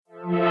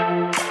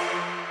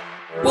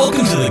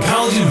Welcome to the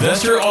College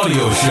Investor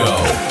Audio Show,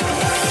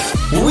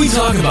 where we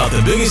talk about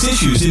the biggest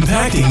issues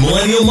impacting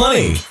millennial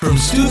money, from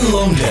student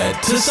loan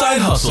debt to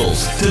side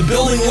hustles to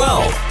building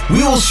wealth.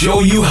 We will show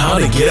you how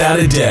to get out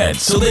of debt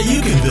so that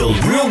you can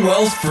build real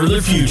wealth for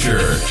the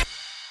future.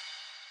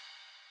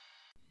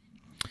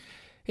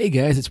 Hey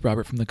guys, it's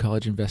Robert from the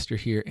College Investor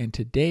here, and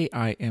today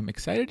I am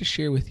excited to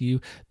share with you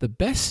the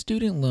best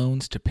student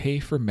loans to pay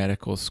for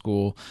medical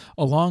school,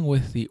 along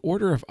with the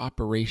order of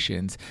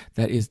operations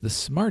that is the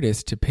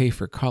smartest to pay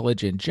for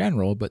college in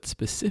general, but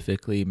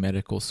specifically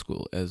medical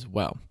school as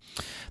well.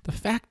 The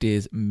fact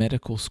is,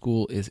 medical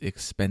school is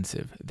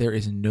expensive. There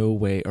is no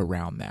way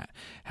around that.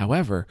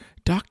 However,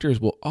 doctors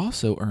will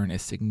also earn a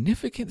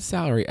significant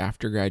salary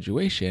after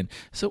graduation,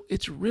 so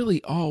it's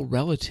really all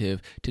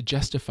relative to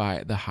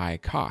justify the high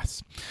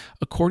costs.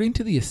 According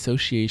to the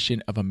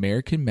Association of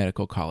American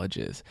Medical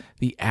Colleges,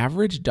 the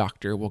average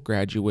doctor will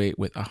graduate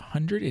with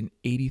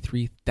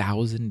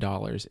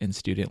 $183,000 in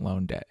student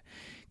loan debt.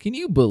 Can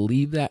you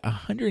believe that?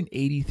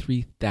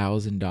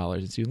 $183,000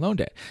 in student loan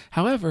debt.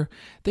 However,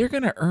 they're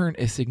going to earn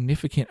a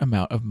significant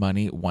amount of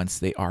money once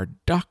they are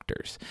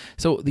doctors.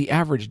 So the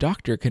average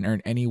doctor can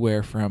earn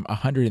anywhere from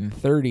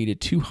 $130,000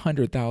 to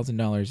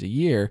 $200,000 a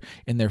year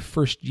in their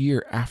first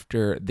year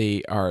after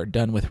they are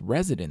done with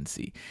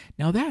residency.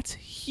 Now that's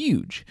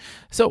huge.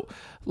 So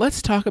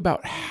let's talk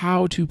about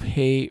how to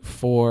pay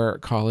for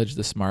college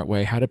the smart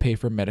way, how to pay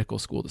for medical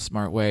school the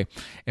smart way,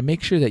 and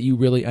make sure that you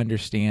really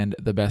understand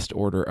the best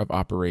order of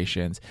operations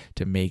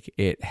to make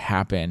it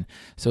happen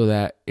so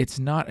that it's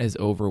not as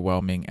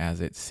overwhelming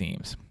as it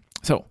seems.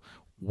 So,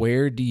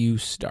 where do you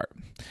start?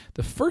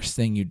 The first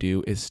thing you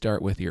do is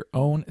start with your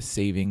own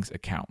savings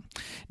account.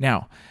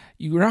 Now,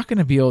 you're not going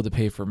to be able to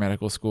pay for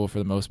medical school for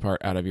the most part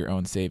out of your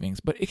own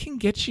savings, but it can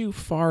get you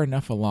far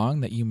enough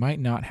along that you might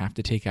not have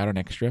to take out an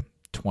extra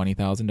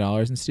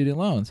 $20,000 in student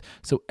loans.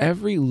 So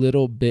every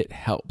little bit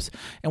helps.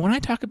 And when I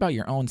talk about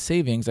your own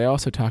savings, I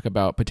also talk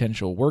about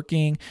potential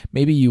working.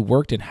 Maybe you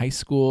worked in high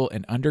school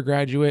and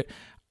undergraduate.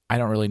 I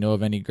don't really know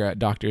of any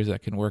doctors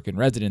that can work in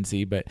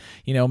residency, but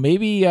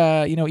maybe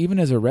even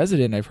as a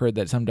resident, I've heard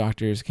that some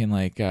doctors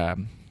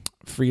can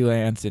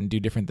freelance and do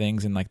different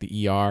things in like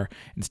the ER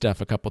and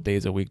stuff a couple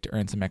days a week to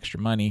earn some extra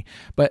money.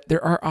 But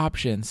there are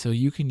options. So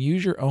you can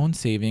use your own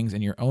savings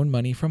and your own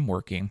money from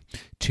working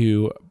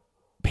to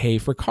pay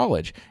for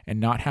college and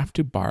not have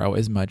to borrow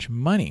as much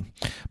money.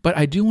 But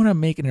I do want to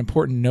make an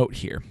important note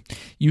here.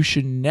 You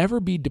should never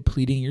be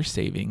depleting your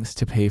savings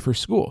to pay for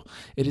school.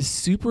 It is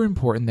super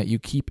important that you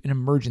keep an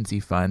emergency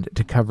fund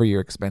to cover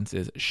your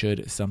expenses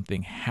should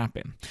something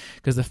happen.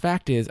 Because the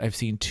fact is, I've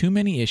seen too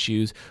many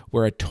issues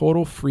where a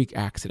total freak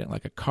accident,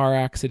 like a car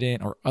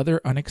accident or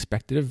other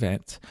unexpected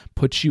events,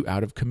 puts you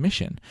out of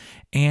commission.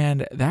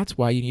 And that's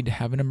why you need to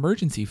have an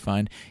emergency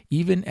fund,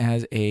 even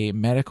as a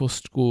medical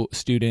school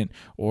student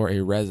or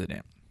a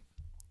resident.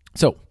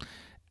 So,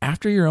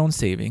 after your own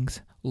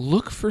savings,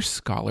 look for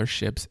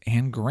scholarships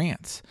and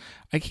grants.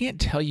 I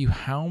can't tell you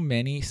how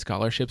many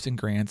scholarships and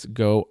grants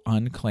go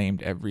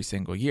unclaimed every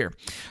single year.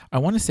 I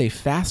want to say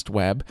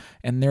FastWeb,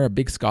 and they're a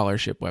big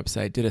scholarship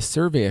website, did a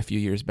survey a few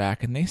years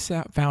back, and they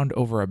found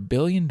over $1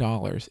 billion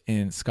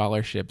in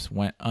scholarships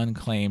went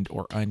unclaimed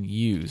or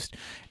unused.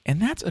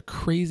 And that's a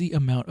crazy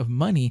amount of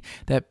money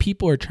that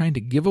people are trying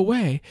to give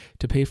away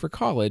to pay for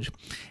college,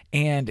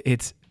 and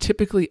it's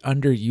typically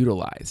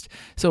underutilized.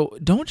 So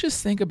don't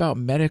just think about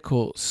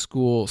medical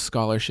school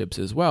scholarships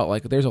as well.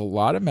 Like there's a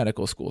lot of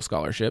medical school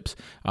scholarships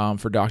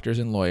for doctors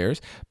and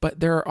lawyers, but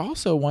there are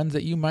also ones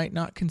that you might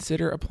not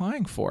consider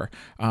applying for.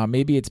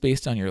 Maybe it's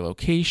based on your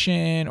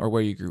location or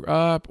where you grew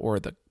up or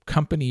the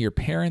company your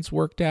parents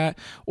worked at,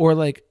 or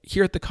like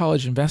here at the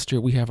College Investor,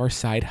 we have our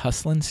Side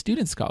Hustling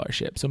Student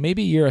Scholarship. So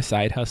maybe you're a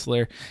side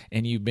hustler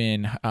and you've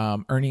been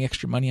earning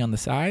extra money on the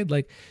side,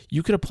 like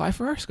you could apply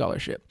for our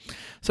scholarship.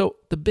 So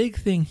the big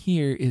thing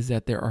here is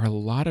that there are a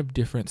lot of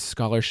different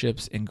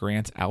scholarships and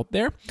grants out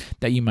there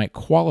that you might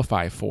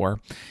qualify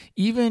for,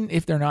 even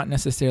if they're not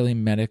necessarily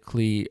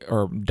medically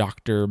or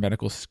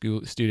medical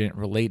school student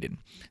related.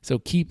 So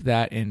keep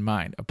that in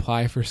mind.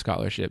 Apply for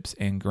scholarships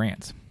and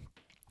grants.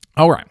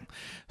 All right,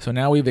 so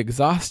now we've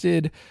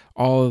exhausted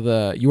all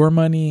of your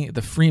money,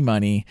 the free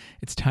money.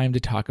 It's time to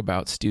talk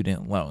about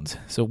student loans.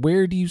 So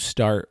where do you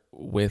start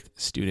with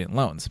student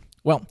loans?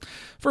 Well,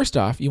 first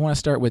off, you want to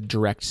start with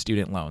direct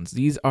student loans.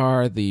 These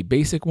are the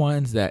basic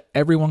ones that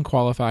everyone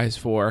qualifies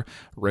for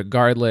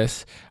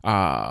regardless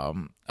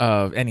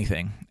of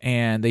anything.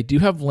 And they do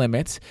have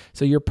limits,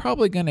 so you're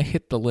probably going to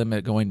hit the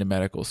limit going to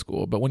medical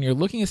school. But when you're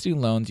looking at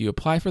student loans, you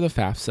apply for the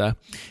FAFSA,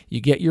 you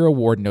get your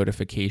award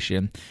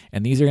notification,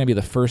 and these are going to be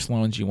the first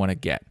loans you want to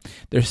get.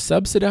 There's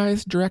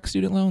subsidized direct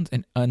student loans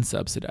and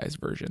unsubsidized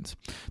versions.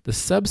 The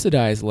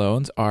subsidized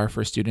loans are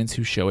for students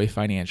who show a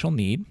financial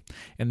need,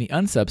 and the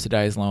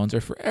unsubsidized loans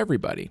are for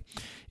everybody.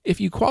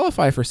 If you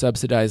qualify for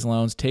subsidized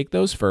loans, take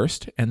those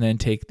first, and then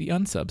take the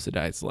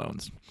unsubsidized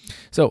loans.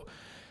 So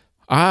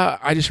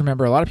I just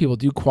remember a lot of people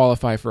do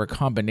qualify for a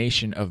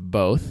combination of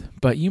both,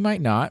 but you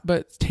might not.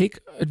 But take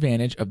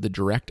advantage of the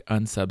direct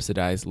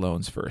unsubsidized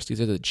loans first.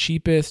 These are the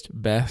cheapest,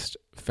 best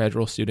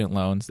federal student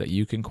loans that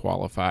you can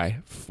qualify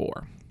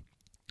for.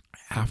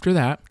 After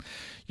that,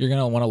 you're going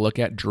to want to look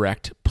at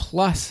direct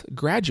plus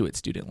graduate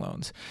student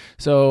loans.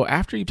 So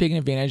after you've taken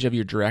advantage of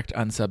your direct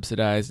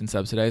unsubsidized and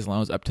subsidized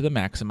loans up to the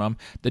maximum,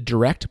 the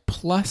direct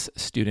plus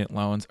student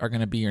loans are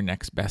going to be your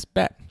next best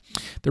bet.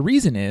 The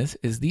reason is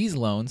these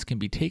loans can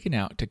be taken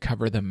out to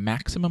cover the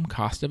maximum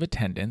cost of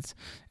attendance,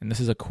 and this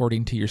is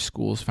according to your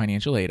school's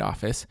financial aid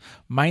office,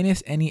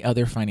 minus any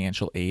other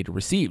financial aid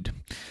received.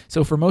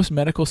 So for most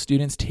medical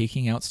students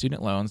taking out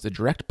student loans, the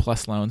direct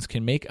plus loans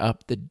can make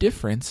up the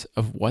difference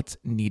of what's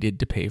needed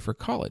to pay for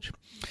college.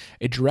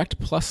 A direct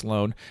plus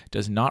loan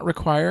does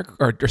require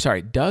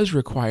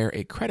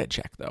a credit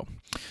check though.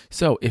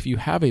 So if you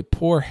have a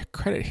poor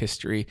credit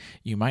history,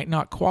 you might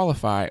not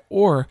qualify,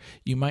 or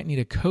you might need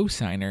a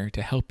cosigner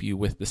to help you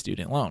with the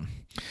student loan.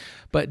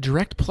 But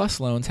direct plus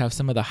loans have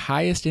some of the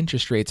highest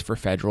interest rates for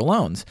federal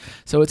loans.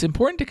 So it's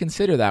important to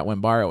consider that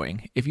when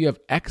borrowing. If you have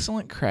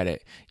excellent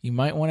credit, you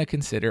might want to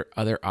consider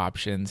other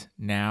options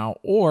now,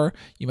 or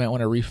you might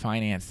want to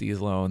refinance these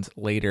loans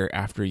later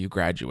after you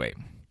graduate.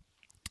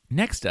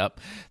 Next up,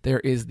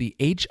 there is the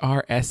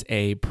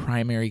HRSA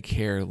Primary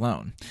Care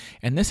Loan,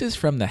 and this is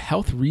from the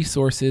Health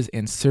Resources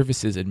and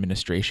Services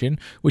Administration,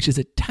 which is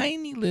a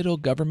tiny little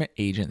government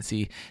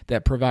agency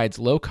that provides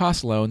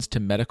low-cost loans to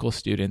medical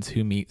students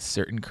who meet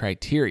certain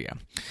criteria.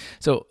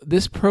 So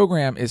this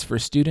program is for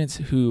students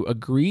who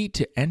agree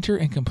to enter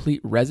and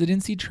complete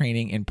residency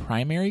training in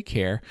primary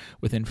care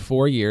within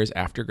 4 years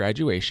after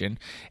graduation,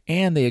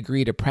 and they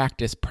agree to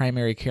practice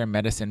primary care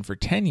medicine for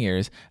 10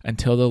 years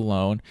until the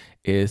loan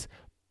is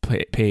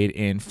paid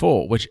in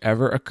full,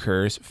 whichever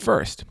occurs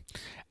first.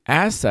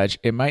 As such,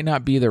 it might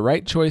not be the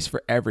right choice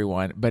for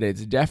everyone, but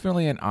it's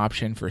definitely an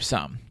option for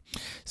some.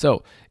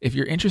 So if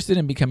you're interested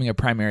in becoming a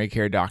primary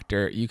care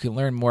doctor, you can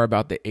learn more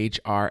about the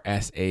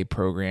HRSA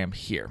program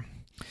here.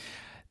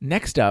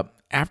 Next up,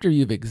 after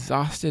you've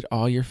exhausted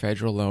all your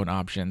federal loan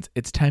options,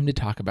 it's time to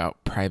talk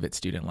about private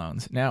student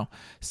loans. Now,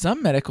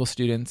 some medical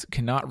students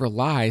cannot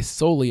rely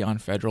solely on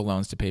federal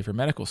loans to pay for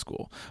medical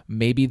school.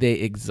 Maybe they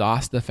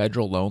exhaust the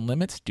federal loan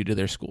limits due to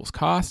their school's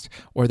cost,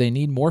 or they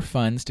need more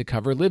funds to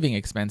cover living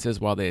expenses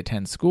while they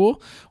attend school,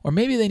 or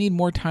maybe they need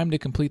more time to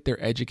complete their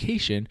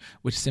education,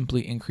 which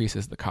simply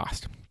increases the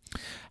cost.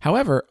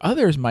 However,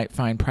 others might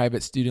find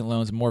private student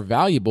loans more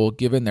valuable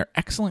given their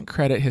excellent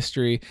credit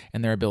history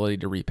and their ability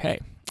to repay.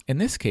 In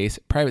this case,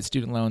 private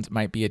student loans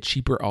might be a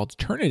cheaper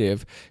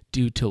alternative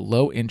due to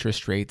low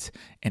interest rates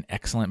and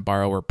excellent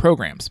borrower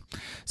programs.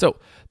 So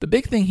the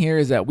big thing here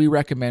is that we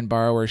recommend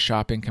borrowers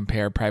shop and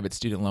compare private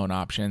student loan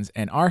options,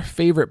 and our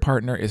favorite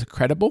partner is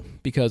Credible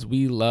because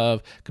we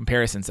love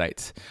comparison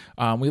sites.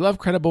 We love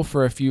Credible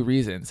for a few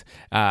reasons.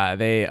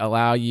 They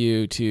allow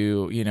you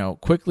to,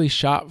 quickly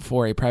shop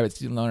for a private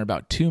student loan in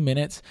about 2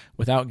 minutes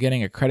without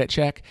getting a credit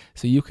check,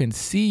 so you can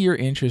see your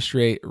interest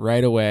rate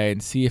right away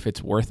and see if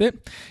it's worth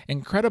it.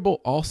 And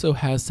Credible also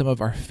has some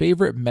of our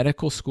favorite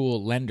medical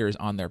school lenders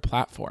on their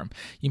platform.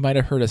 You might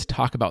have heard us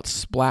talk about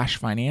Splash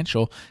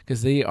Financial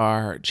because they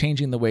are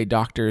changing the way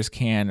doctors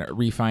can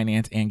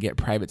refinance and get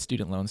private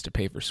student loans to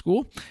pay for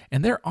school.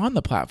 And they're on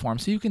the platform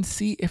so you can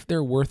see if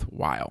they're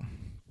worthwhile.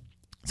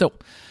 So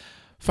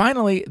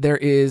finally, there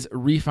is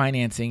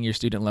refinancing your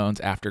student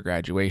loans after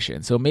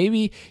graduation. So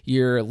maybe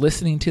you're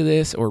listening to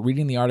this or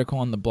reading the article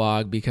on the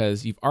blog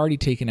because you've already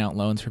taken out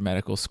loans for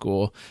medical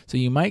school, so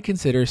you might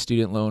consider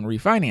student loan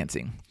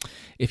refinancing.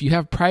 If you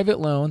have private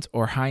loans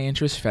or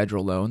high-interest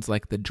federal loans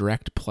like the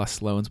Direct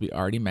Plus loans we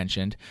already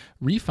mentioned,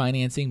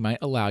 refinancing might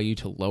allow you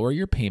to lower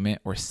your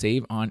payment or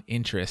save on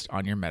interest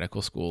on your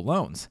medical school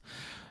loans.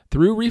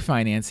 Through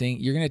refinancing,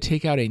 you're going to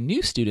take out a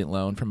new student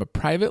loan from a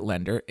private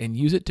lender and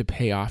use it to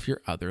pay off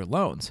your other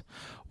loans.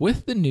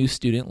 With the new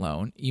student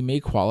loan, you may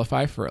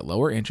qualify for a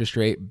lower interest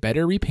rate,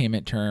 better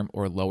repayment term,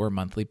 or lower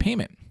monthly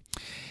payment.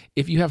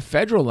 If you have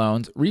federal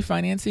loans,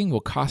 refinancing will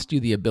cost you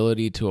the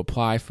ability to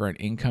apply for an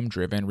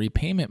income-driven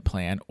repayment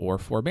plan or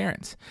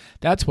forbearance.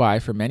 That's why,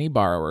 for many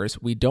borrowers,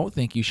 we don't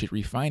think you should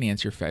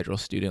refinance your federal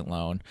student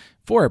loan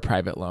for a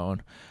private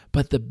loan.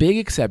 But the big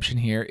exception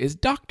here is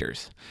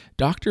doctors.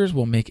 Doctors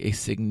will make a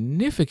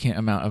significant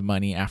amount of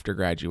money after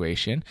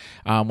graduation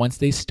once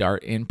they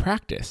start in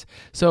practice.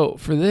 So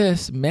for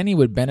this, many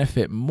would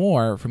benefit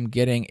more from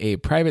getting a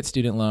private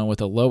student loan with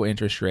a low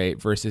interest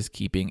rate versus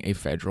keeping a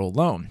federal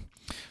loan.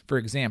 For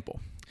example,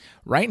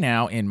 right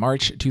now in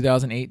March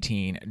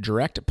 2018,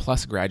 Direct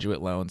Plus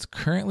graduate loans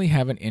currently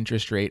have an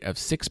interest rate of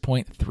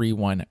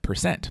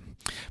 6.31%.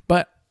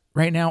 But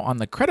right now on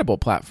the Credible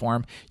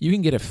platform, you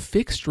can get a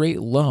fixed rate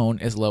loan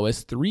as low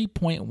as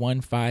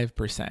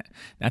 3.15%.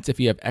 That's if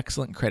you have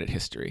excellent credit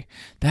history.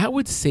 That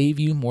would save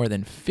you more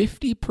than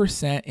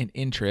 50% in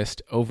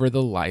interest over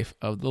the life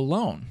of the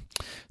loan.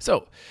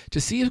 So to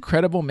see if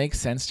Credible makes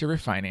sense to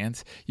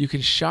refinance, you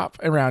can shop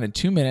around in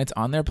 2 minutes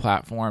on their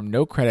platform,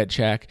 no credit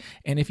check.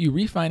 And if you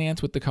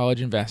refinance with the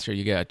College Investor,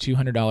 you get a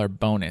 $200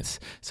 bonus.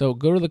 So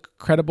go to the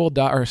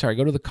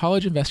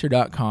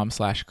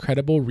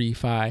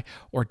collegeinvestor.com/crediblerefi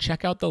or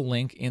check out the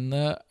link in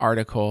the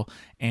article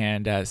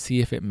and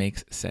see if it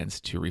makes sense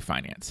to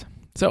refinance.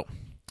 So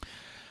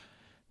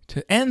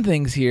To end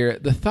things here,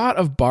 the thought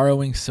of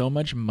borrowing so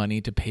much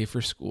money to pay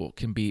for school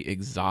can be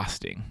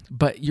exhausting,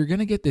 but you're going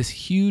to get this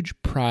huge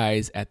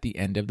prize at the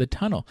end of the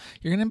tunnel.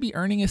 You're going to be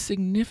earning a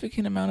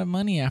significant amount of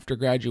money after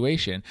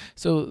graduation.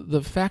 So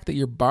the fact that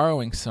you're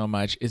borrowing so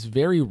much is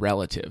very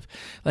relative.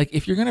 Like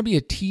if you're going to be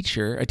a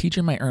teacher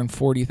might earn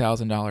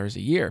 $40,000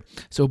 a year.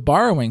 So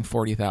borrowing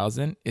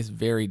 $40,000 is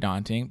very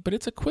daunting, but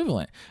it's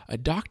equivalent. A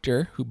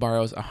doctor who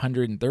borrows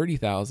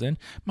 $130,000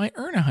 might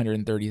earn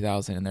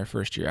 $130,000 in their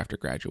first year after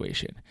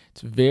graduation.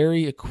 It's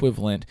very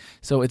equivalent.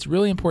 So it's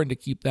really important to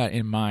keep that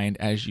in mind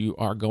as you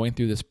are going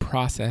through this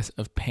process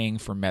of paying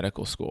for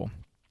medical school.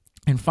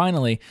 And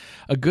finally,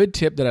 a good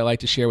tip that I like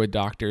to share with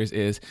doctors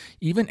is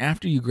even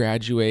after you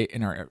graduate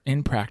and are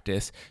in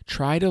practice,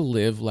 try to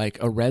live like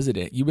a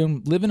resident. You've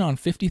been living on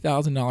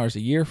 $50,000 a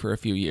year for a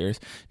few years.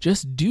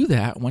 Just do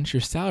that once your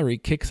salary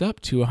kicks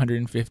up to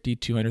 $150,000,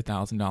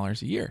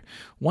 $200,000 a year.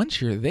 Once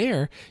you're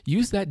there,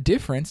 use that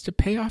difference to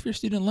pay off your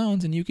student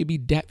loans and you could be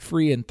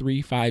debt-free in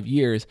 3-5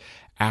 years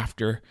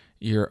after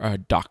you're a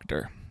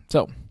doctor.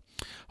 So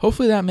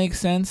hopefully that makes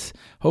sense.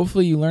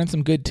 Hopefully you learned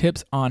some good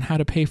tips on how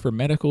to pay for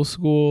medical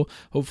school.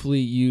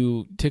 Hopefully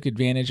you took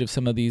advantage of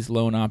some of these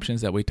loan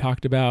options that we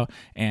talked about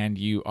and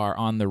you are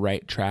on the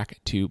right track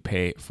to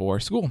pay for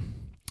school.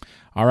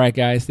 All right,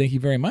 guys, thank you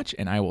very much,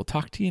 and I will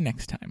talk to you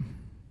next time.